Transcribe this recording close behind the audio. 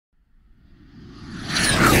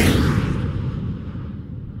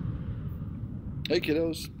Hey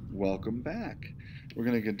kiddos, welcome back. We're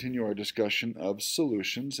going to continue our discussion of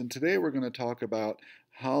solutions, and today we're going to talk about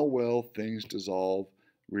how well things dissolve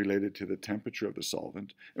related to the temperature of the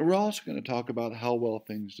solvent, and we're also going to talk about how well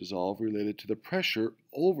things dissolve related to the pressure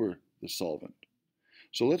over the solvent.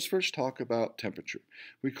 So let's first talk about temperature.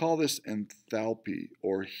 We call this enthalpy,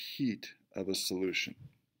 or heat of a solution.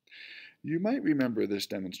 You might remember this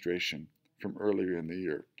demonstration from earlier in the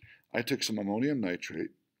year. I took some ammonium nitrate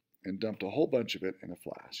and dumped a whole bunch of it in a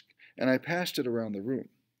flask, and I passed it around the room.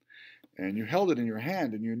 And you held it in your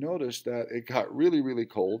hand, and you noticed that it got really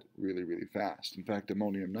cold really fast. In fact,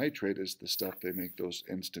 ammonium nitrate is the stuff they make those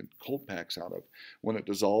instant cold packs out of. When it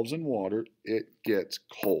dissolves in water, it gets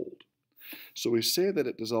cold. So we say that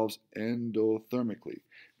it dissolves endothermically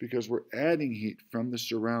because we're adding heat from the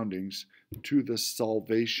surroundings to the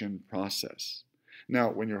solvation process.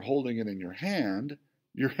 Now, when you're holding it in your hand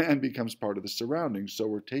becomes part of the surroundings, so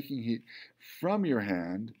we're taking heat from your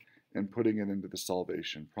hand and putting it into the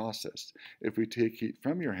solvation process. If we take heat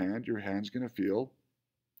from your hand's going to feel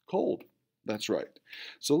cold. That's right.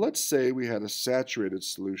 So let's say we had a saturated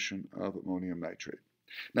solution of ammonium nitrate.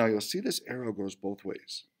 Now you'll see this arrow goes both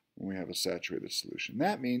ways when we have a saturated solution.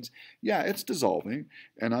 That means, yeah, it's dissolving,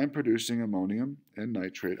 and I'm producing ammonium and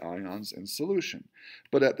nitrate ions in solution.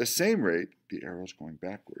 But at the same rate, the arrow's going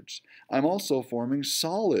backwards, I'm also forming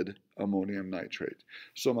solid ammonium nitrate.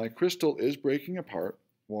 So my crystal is breaking apart.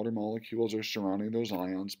 Water molecules are surrounding those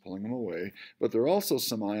ions, pulling them away, but there are also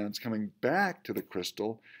some ions coming back to the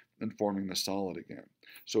crystal and forming the solid again.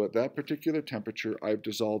 So at that particular temperature, I've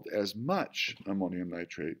dissolved as much ammonium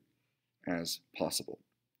nitrate as possible.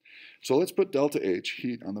 So let's put delta H,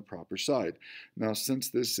 heat, on the proper side. Now, since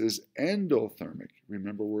this is endothermic,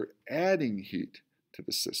 remember we're adding heat to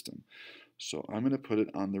the system. So I'm going to put it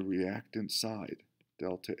on the reactant side,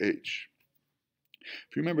 delta H.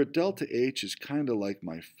 If you remember, delta H is kind of like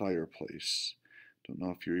my fireplace. Don't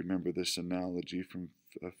know if you remember this analogy from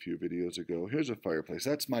a few videos ago. Here's a fireplace.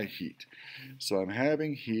 That's my heat. So I'm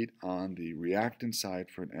having heat on the reactant side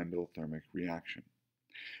for an endothermic reaction.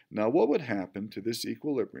 Now, what would happen to this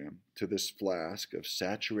equilibrium, to this flask of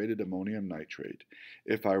saturated ammonium nitrate,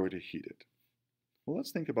 if I were to heat it? Well,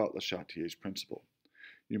 let's think about Le Chatelier's principle.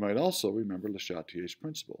 You might also remember Le Chatelier's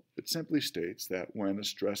principle. It simply states that when a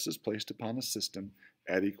stress is placed upon a system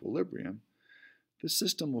at equilibrium, the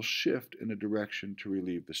system will shift in a direction to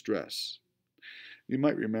relieve the stress. You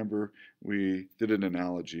might remember we did an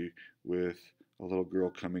analogy with a little girl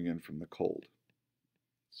coming in from the cold.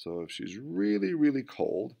 So if she's really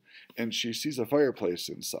cold and she sees a fireplace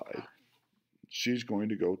inside, she's going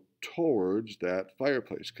to go towards that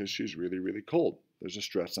fireplace because she's really cold. There's a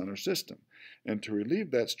stress on her system. And to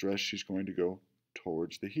relieve that stress, she's going to go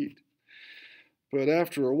towards the heat. But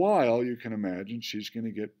after a while, you can imagine she's going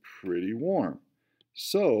to get pretty warm.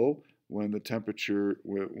 So when the temperature,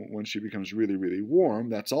 when she becomes really warm,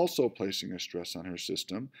 that's also placing a stress on her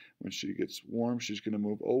system. When she gets warm, she's going to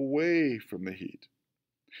move away from the heat.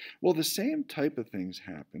 Well, the same type of things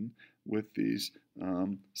happen with these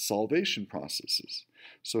solvation processes.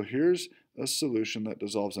 So here's a solution that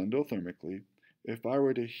dissolves endothermically. If I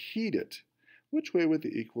were to heat it, which way would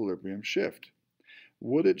the equilibrium shift?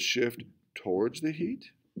 Would it shift towards the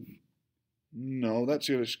heat? No, that's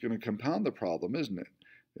just going to compound the problem, isn't it?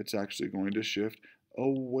 It's actually going to shift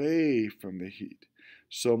away from the heat.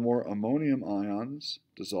 So more ammonium ions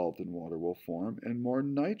dissolved in water will form, and more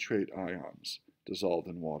nitrate ions dissolved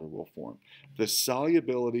in water will form. The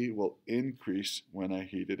solubility will increase when I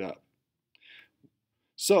heat it up.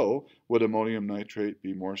 So, would ammonium nitrate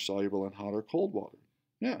be more soluble in hot or cold water?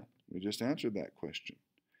 Yeah, we just answered that question.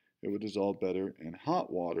 It would dissolve better in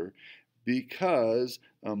hot water because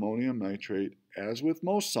ammonium nitrate, as with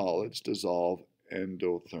most solids, dissolve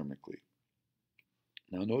endothermically.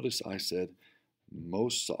 Now notice I said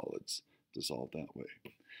most solids dissolve that way.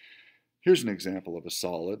 Here's an example of a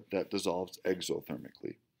solid that dissolves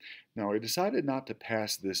exothermically. Now I decided not to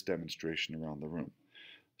pass this demonstration around the room.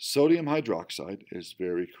 Sodium hydroxide is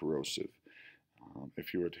very corrosive.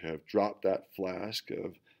 If you were to have dropped that flask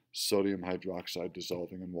of sodium hydroxide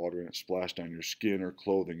dissolving in water and it splashed on your skin or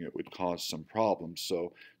clothing, it would cause some problems.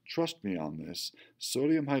 So trust me on this,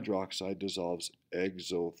 sodium hydroxide dissolves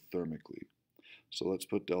exothermically. So let's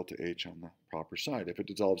put delta H on the proper side. If it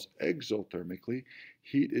dissolves exothermically,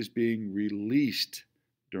 heat is being released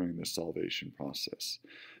during the solvation process.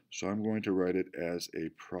 So I'm going to write it as a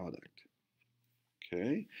product.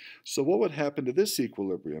 Okay, so what would happen to this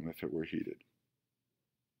equilibrium if it were heated?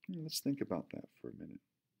 Let's think about that for a minute.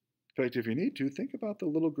 In fact, if you need to, think about the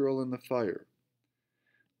little girl in the fire.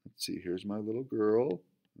 Let's see, here's my little girl.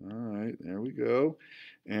 All right, there we go.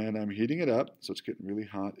 And I'm heating it up, so it's getting really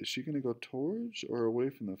hot. Is she going to go towards or away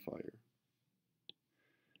from the fire?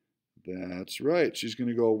 That's right. She's going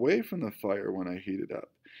to go away from the fire when I heat it up.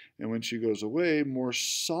 And when she goes away, more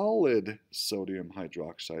solid sodium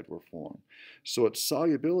hydroxide will form. So its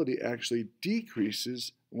solubility actually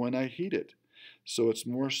decreases when I heat it. So it's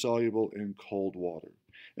more soluble in cold water.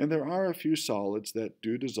 And there are a few solids that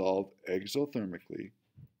do dissolve exothermically,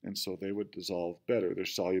 and so they would dissolve better. Their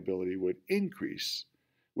solubility would increase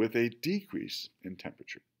with a decrease in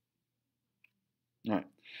temperature. All right,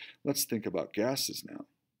 let's think about gases now.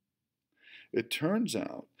 It turns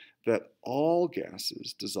out that all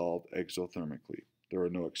gases dissolve exothermically. There are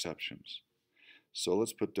no exceptions. So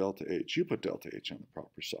let's put delta H. You put delta H on the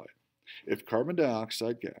proper side. If carbon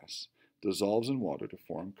dioxide gas dissolves in water to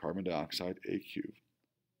form carbon dioxide A cubed,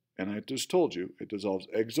 and I just told you it dissolves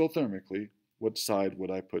exothermically, what side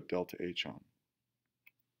would I put delta H on?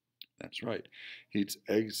 That's right. Heat's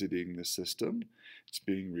exiting the system. It's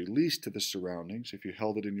being released to the surroundings. If you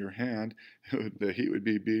held it in your hand, the heat would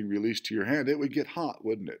be being released to your hand. It would get hot,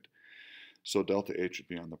 wouldn't it? So delta H would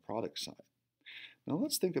be on the product side. Now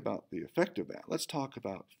let's think about the effect of that. Let's talk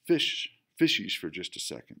about fishies for just a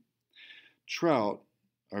second. Trout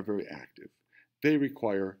are very active. They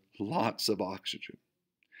require lots of oxygen.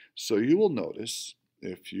 So you will notice,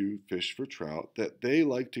 if you fish for trout, that they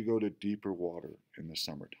like to go to deeper water in the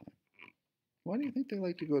summertime. Why do you think they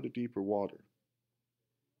like to go to deeper water?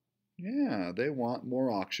 Yeah, they want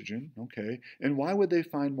more oxygen, okay. And why would they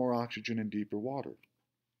find more oxygen in deeper water?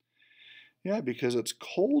 Yeah, because it's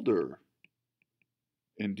colder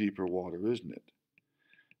in deeper water, isn't it?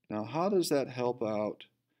 Now, how does that help out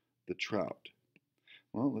the trout?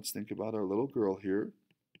 Well, let's think about our little girl here,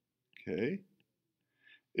 okay.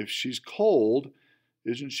 If she's cold,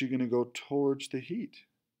 isn't she going to go towards the heat?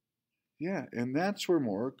 Yeah, and that's where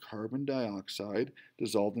more carbon dioxide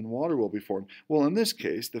dissolved in water will be formed. Well, in this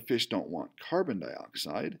case, the fish don't want carbon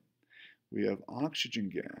dioxide. We have oxygen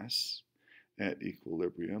gas at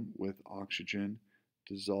equilibrium with oxygen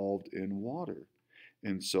dissolved in water.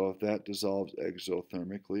 And so if that dissolves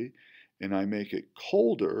exothermically and I make it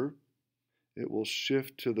colder, it will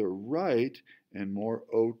shift to the right and more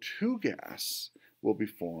O2 gas will be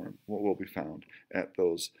found at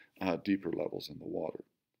those deeper levels in the water.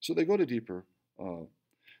 So they go to deeper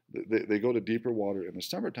they go to deeper water in the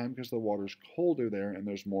summertime because the water's colder there and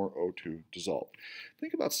there's more O2 dissolved.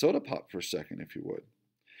 Think about soda pop for a second, if you would.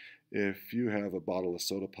 If you have a bottle of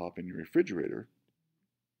soda pop in your refrigerator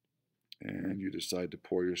and you decide to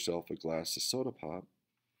pour yourself a glass of soda pop,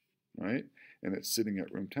 right, and it's sitting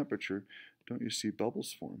at room temperature, don't you see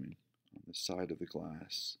bubbles forming on the side of the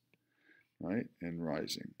glass, right, and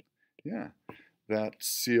rising? Yeah. That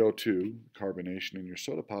CO2 carbonation in your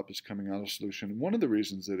soda pop is coming out of solution. One of the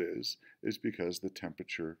reasons it is because the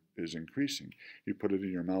temperature is increasing. You put it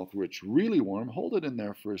in your mouth where it's really warm, hold it in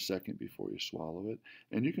there for a second before you swallow it,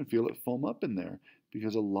 and you can feel it foam up in there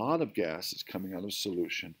because a lot of gas is coming out of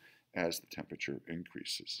solution as the temperature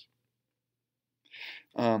increases.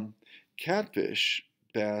 Catfish,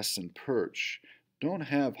 bass, and perch don't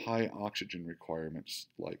have high oxygen requirements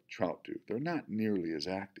like trout do. They're not nearly as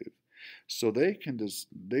active. So they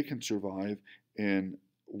can survive in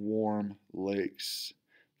warm lakes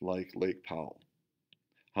like Lake Powell.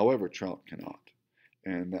 However, trout cannot.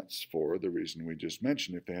 And that's for the reason we just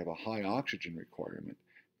mentioned. If they have a high oxygen requirement,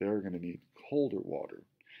 they're going to need colder water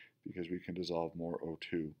because we can dissolve more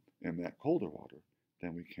O2 in that colder water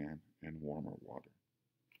than we can in warmer water.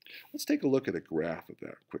 Let's take a look at a graph of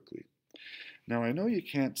that quickly. Now, I know you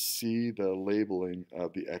can't see the labeling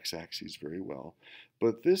of the x-axis very well,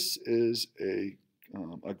 but this is a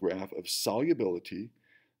graph of solubility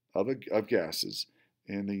of gases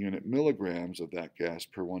in the unit milligrams of that gas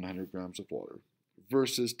per 100 grams of water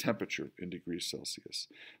versus temperature in degrees Celsius.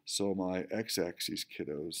 So my x-axis,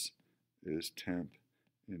 kiddos, is temp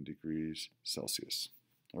in degrees Celsius.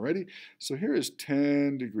 Alrighty, so here is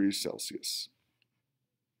 10 degrees Celsius.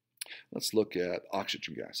 Let's look at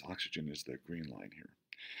oxygen gas. Oxygen is the green line here.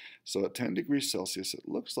 So at 10 degrees Celsius, it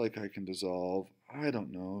looks like I can dissolve, I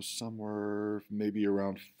don't know, somewhere maybe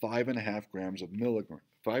around 5.5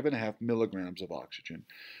 milligrams of oxygen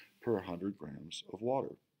per 100 grams of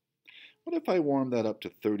water. What if I warm that up to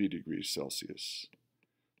 30 degrees Celsius?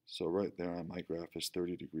 So right there on my graph is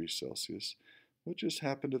 30 degrees Celsius. What just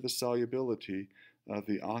happened to the solubility of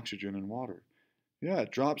the oxygen in water? Yeah,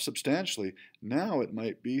 it dropped substantially. Now it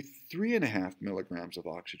might be 3.5 milligrams of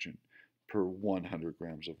oxygen per 100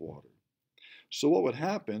 grams of water. So what would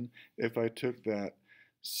happen if I took that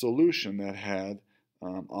solution that had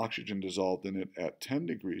oxygen dissolved in it at 10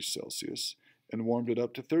 degrees Celsius and warmed it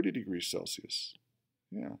up to 30 degrees Celsius.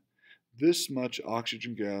 Yeah, this much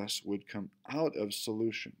oxygen gas would come out of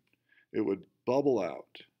solution. It would bubble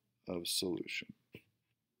out of solution.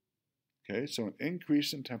 Okay, so an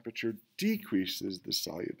increase in temperature decreases the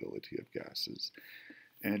solubility of gases,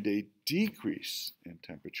 and a decrease in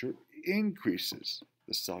temperature increases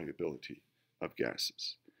the solubility of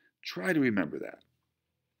gases. Try to remember that.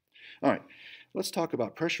 All right, let's talk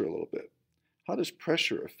about pressure a little bit. How does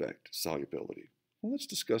pressure affect solubility? Well, let's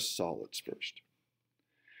discuss solids first.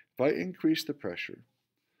 If I increase the pressure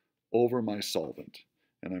over my solvent,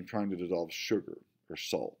 and I'm trying to dissolve sugar or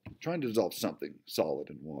salt, I'm trying to dissolve something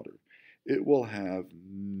solid in water, it will have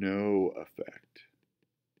no effect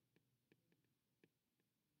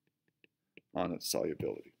on its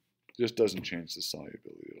solubility. It just doesn't change the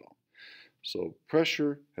solubility at all. So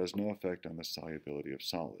pressure has no effect on the solubility of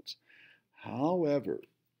solids. However,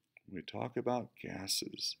 when we talk about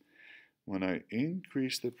gases, when I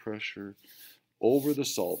increase the pressure over the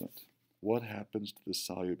solvent, what happens to the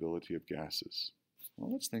solubility of gases?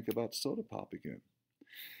 Well, let's think about soda pop again.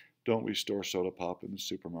 Don't we store soda pop in the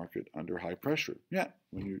supermarket under high pressure? Yeah,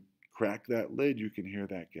 when you crack that lid, you can hear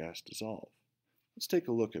that gas dissolve. Let's take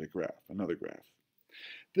a look at a graph, another graph.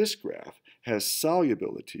 This graph has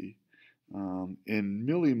solubility in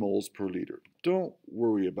millimoles per liter. Don't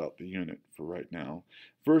worry about the unit for right now,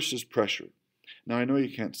 versus pressure. Now, I know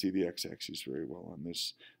you can't see the x-axis very well on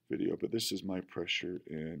this video, but this is my pressure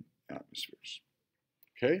in atmospheres.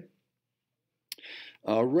 Okay?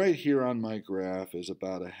 Right here on my graph is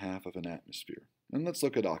about 1/2 of an atmosphere. And let's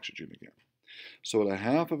look at oxygen again. So at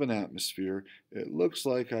 1/2 of an atmosphere, it looks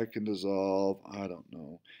like I can dissolve, I don't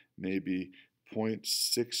know, maybe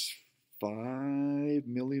 0.65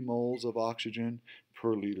 millimoles of oxygen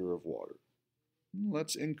per liter of water.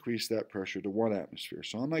 Let's increase that pressure to 1 atmosphere.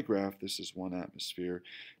 So on my graph, this is 1 atmosphere.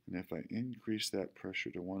 And if I increase that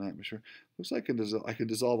pressure to 1 atmosphere, looks like I can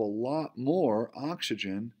dissolve a lot more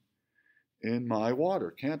oxygen in my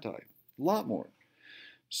water, can't I? A lot more.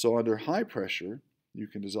 So under high pressure, you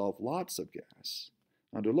can dissolve lots of gas.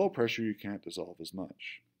 Under low pressure, you can't dissolve as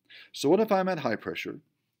much. So what if I'm at high pressure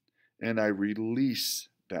and I release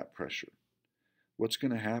that pressure? What's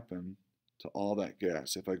going to happen to all that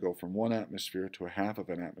gas if I go from 1 atmosphere to 1/2 of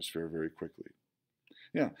an atmosphere very quickly?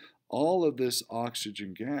 Yeah, all of this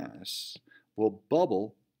oxygen gas will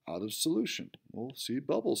bubble out of solution. We'll see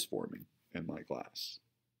bubbles forming in my glass.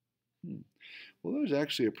 Well, there's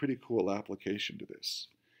actually a pretty cool application to this.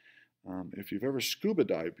 If you've ever scuba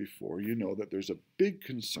dived before, you know that there's a big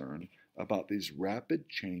concern about these rapid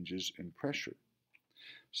changes in pressure.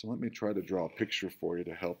 So let me try to draw a picture for you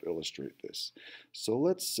to help illustrate this. So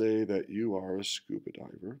let's say that you are a scuba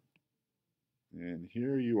diver, and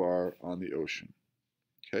here you are on the ocean,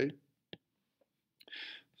 okay?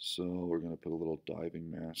 So we're going to put a little diving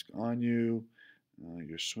mask on you.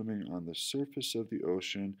 You're swimming on the surface of the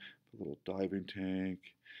ocean, a little diving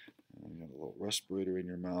tank, you got a little respirator in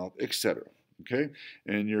your mouth, etc. Okay?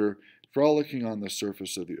 And you're frolicking on the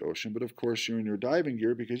surface of the ocean, but of course you're in your diving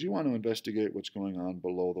gear because you want to investigate what's going on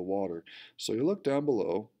below the water. So you look down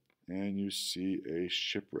below and you see a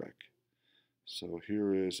shipwreck. So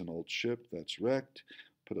here is an old ship that's wrecked.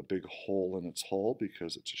 Put a big hole in its hull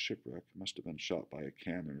because it's a shipwreck. It must have been shot by a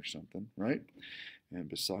cannon or something, right? And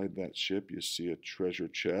beside that ship you see a treasure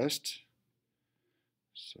chest.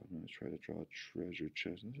 So I'm going to try to draw a treasure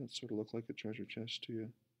chest. Does that sort of look like a treasure chest to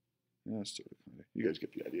you? Yeah, sort of, kind of. You guys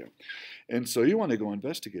get the idea. And so you want to go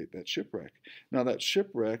investigate that shipwreck. Now that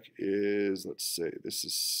shipwreck is, let's say, this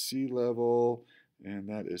is sea level, and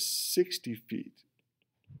that is 60 feet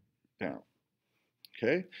down.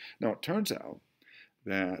 Okay? Now it turns out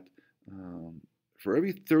that for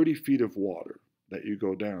every 30 feet of water that you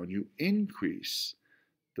go down, you increase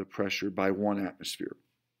the pressure by 1 atmosphere.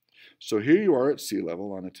 So here you are at sea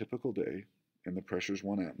level on a typical day, and the pressure is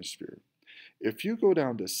 1 atmosphere. If you go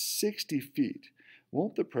down to 60 feet,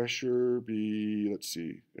 won't the pressure be, let's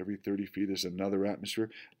see, every 30 feet is another atmosphere?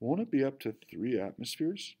 Won't it be up to 3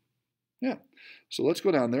 atmospheres? Yeah. So let's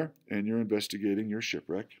go down there, and you're investigating your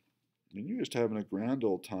shipwreck. And you're just having a grand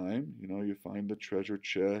old time. You know, you find the treasure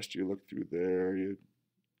chest, you look through there, you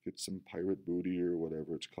get some pirate booty or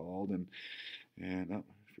whatever it's called, and oh,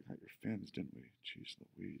 we forgot your fins, didn't we? Jeez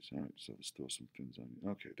Louise. All right, so let's throw some fins on you.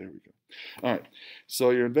 Okay, there we go. All right, so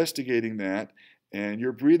you're investigating that, and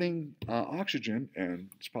you're breathing oxygen, and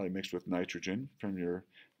it's probably mixed with nitrogen from your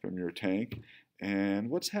tank. And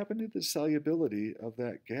what's happened to the solubility of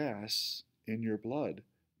that gas in your blood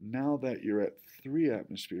now that you're at 3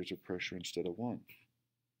 atmospheres of pressure instead of 1?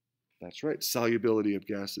 That's right, solubility of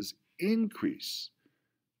gases increase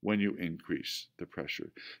when you increase the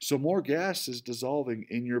pressure. So more gas is dissolving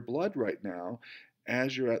in your blood right now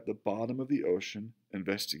as you're at the bottom of the ocean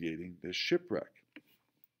investigating this shipwreck.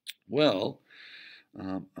 Well,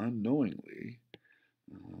 unknowingly,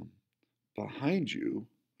 behind you,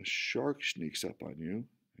 a shark sneaks up on you,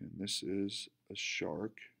 and this is a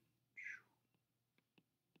shark.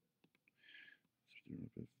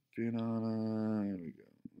 Fin on, there we go.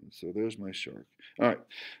 So there's my shark. All right,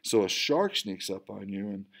 so a shark sneaks up on you,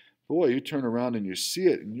 and boy, you turn around and you see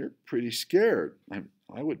it, and you're pretty scared.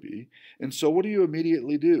 I would be. And so what do you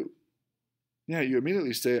immediately do? Yeah, you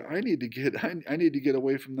immediately say, I need to get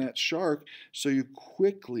away from that shark. So you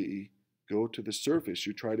quickly go to the surface.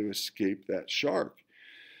 You try to escape that shark.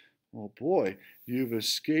 Oh boy, you've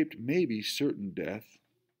escaped maybe certain death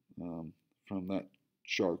from that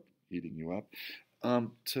shark eating you up,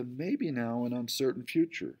 to maybe now an uncertain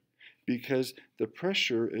future, because the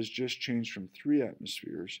pressure has just changed from 3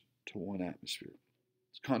 atmospheres to 1 atmosphere.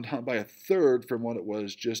 It's gone down by 1/3 from what it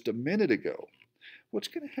was just a minute ago. What's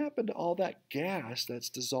going to happen to all that gas that's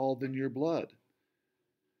dissolved in your blood?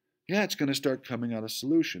 Yeah, it's going to start coming out of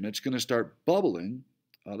solution. It's going to start bubbling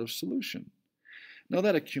out of solution. Now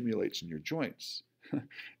that accumulates in your joints.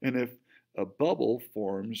 And if a bubble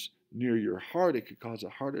forms near your heart, it could cause a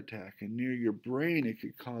heart attack. And near your brain, it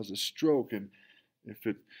could cause a stroke. And if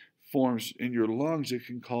it forms in your lungs, it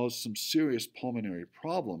can cause some serious pulmonary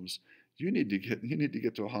problems. You need to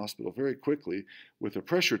get to a hospital very quickly with a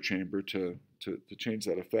pressure chamber to change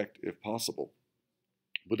that effect if possible.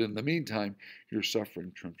 But in the meantime, you're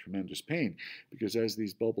suffering from tremendous pain, because as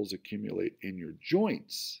these bubbles accumulate in your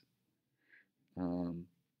joints,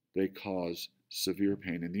 they cause severe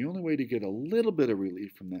pain. And the only way to get a little bit of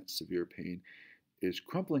relief from that severe pain is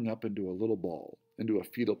crumpling up into a little ball, into a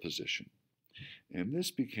fetal position. And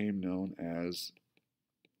this became known as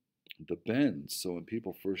the bends. So when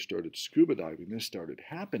people first started scuba diving, this started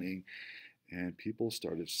happening, and people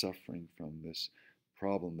started suffering from this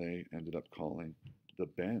problem they ended up calling the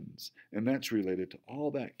bends. And that's related to all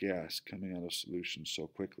that gas coming out of solution so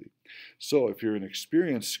quickly. So if you're an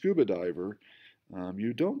experienced scuba diver,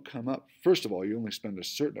 you don't come up, first of all, you only spend a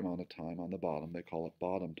certain amount of time on the bottom. They call it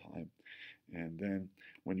bottom time. And then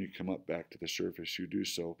when you come up back to the surface, you do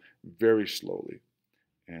so very slowly.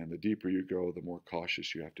 And the deeper you go, the more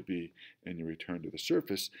cautious you have to be in your return to the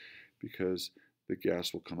surface, because the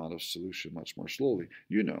gas will come out of solution much more slowly.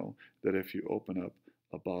 You know that if you open up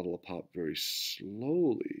a bottle of pop very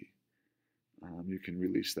slowly, you can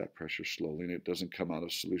release that pressure slowly, and it doesn't come out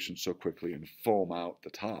of solution so quickly and foam out the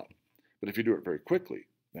top. But if you do it very quickly,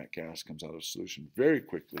 that gas comes out of solution very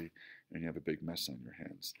quickly, and you have a big mess on your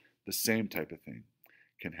hands. The same type of thing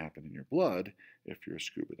can happen in your blood if you're a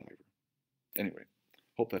scuba diver. Anyway,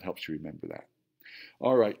 hope that helps you remember that.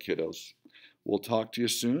 All right, kiddos. We'll talk to you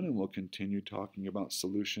soon, and we'll continue talking about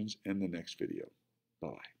solutions in the next video.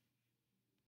 Bye-bye.